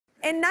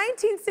In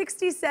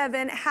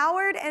 1967,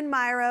 Howard and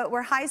Myra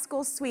were high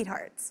school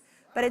sweethearts.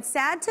 But it's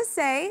sad to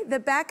say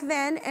that back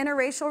then,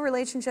 interracial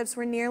relationships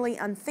were nearly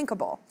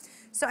unthinkable.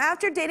 So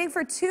after dating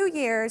for 2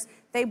 years,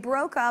 they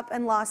broke up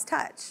and lost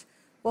touch.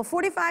 Well,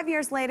 45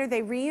 years later,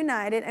 they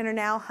reunited and are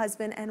now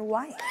husband and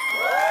wife.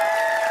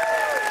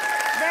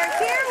 They're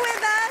here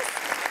with us.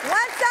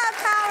 What's up,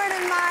 Howard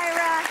and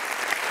Myra?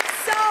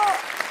 So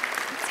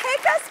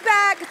take us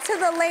back to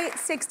the late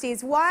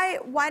 60s.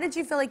 Why did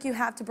you feel like you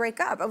have to break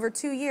up over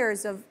 2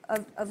 years of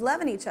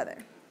loving each other?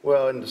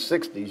 Well, in the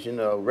 60s, you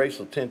know,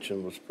 racial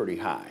tension was pretty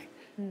high.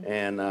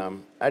 And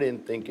I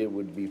didn't think it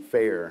would be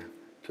fair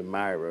to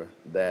Myra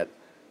that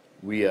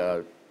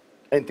I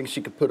didn't think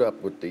she could put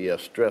up with the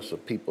stress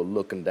of people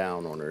looking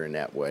down on her in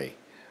that way.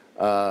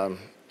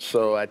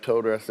 So I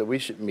told her, I said, we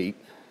should meet.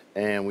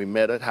 And we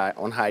met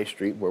on High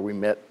Street, where we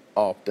met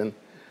often.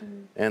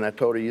 And I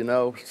told her, you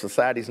know,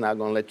 society's not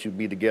going to let you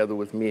be together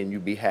with me and you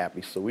be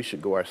happy, so we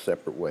should go our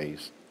separate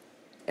ways.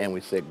 And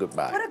we said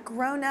goodbye. What a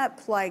grown-up,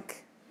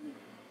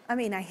 I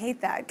mean, I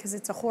hate that because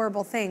it's a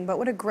horrible thing, but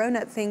what a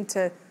grown-up thing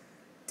to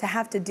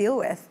have to deal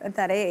with at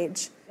that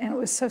age. And it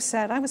was so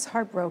sad. I was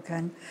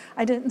heartbroken.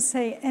 I didn't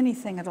say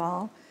anything at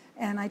all.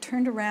 And I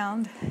turned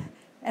around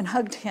and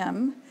hugged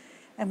him,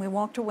 and we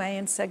walked away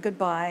and said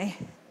goodbye,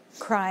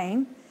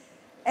 crying.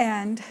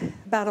 And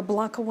about a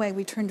block away,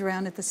 we turned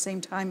around at the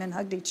same time and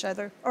hugged each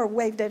other, or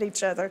waved at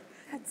each other.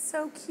 That's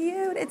so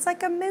cute. It's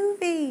like a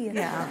movie.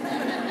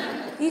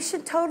 Yeah. You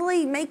should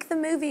totally make the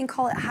movie and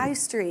call it High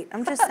Street.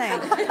 I'm just saying.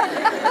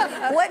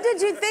 What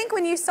did you think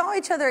when you saw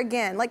each other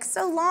again? Like,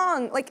 so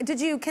long. Like, did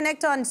you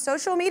connect on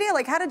social media?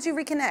 Like, how did you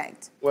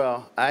reconnect?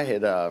 Well, I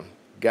had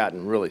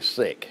gotten really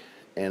sick,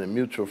 and a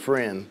mutual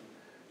friend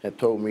had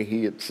told me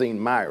he had seen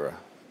Myra.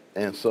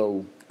 And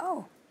so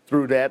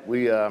through that,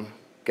 we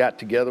got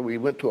together. We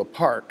went to a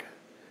park,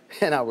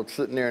 and I was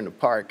sitting there in the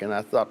park, and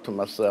I thought to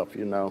myself,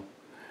 you know,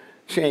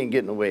 she ain't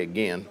getting away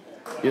again,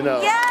 you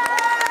know. Yeah!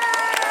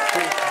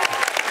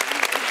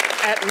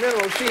 At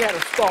minimum, she had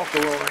a stalker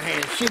on her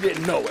hands. She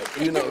didn't know it,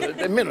 you know.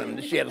 At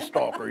minimum, she had a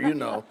stalker, you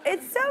know.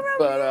 It's so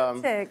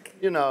romantic.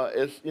 But, you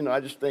know, I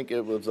just think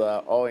it was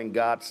all in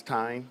God's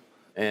time,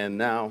 and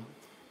now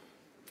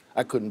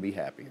I couldn't be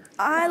happier.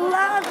 I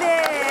love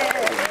it.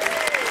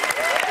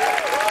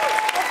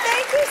 Well,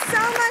 thank you so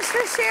much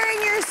for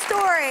sharing your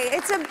story.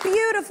 It's a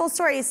beautiful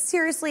story.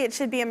 Seriously, it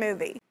should be a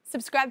movie.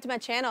 Subscribe to my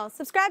channel.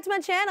 Subscribe to my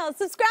channel.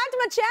 Subscribe to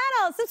my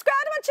channel.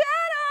 Subscribe to my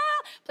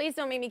channel. Please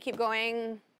don't make me keep going.